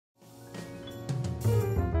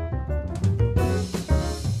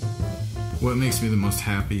What makes me the most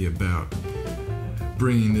happy about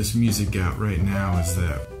bringing this music out right now is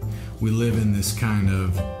that we live in this kind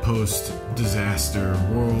of post-disaster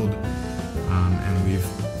world, and we've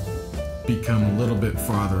become a little bit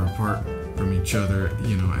farther apart from each other,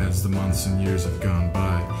 you know, as the months and years have gone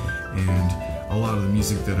by. And a lot of the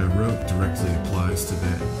music that I wrote directly applies to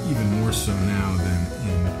that, even more so now than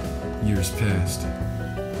in years past.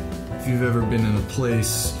 If you've ever been in a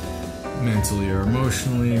place mentally or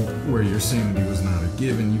emotionally where your sanity was not a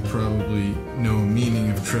given, you probably know a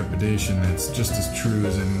meaning of trepidation that's just as true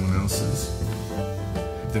as anyone else's.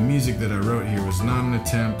 The music that I wrote here was not an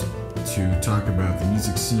attempt to talk about the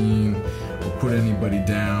music scene or put anybody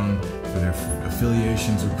down for their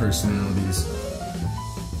affiliations or personalities.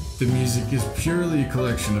 The music is purely a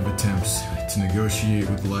collection of attempts to negotiate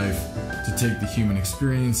with life, to take the human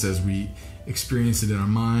experience as we experience it in our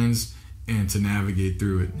minds, and to navigate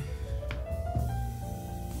through it.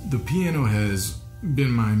 The piano has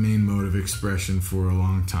been my main mode of expression for a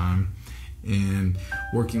long time, and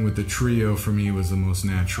working with the trio for me was the most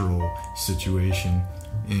natural situation,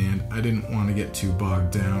 and I didn't want to get too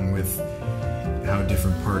bogged down with how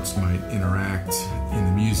different parts might interact in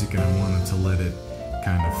the music, and I wanted to let it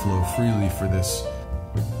kind of flow freely for this.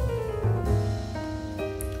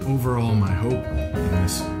 Overall, my hope in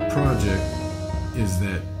this project is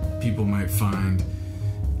that people might find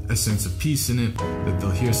a sense of peace in it, that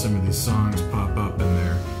they'll hear some of these songs pop up in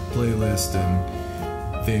their playlist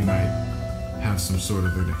and they might have some sort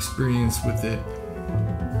of an experience with it.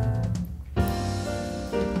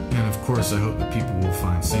 And of course, I hope that people will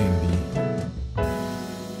find sanity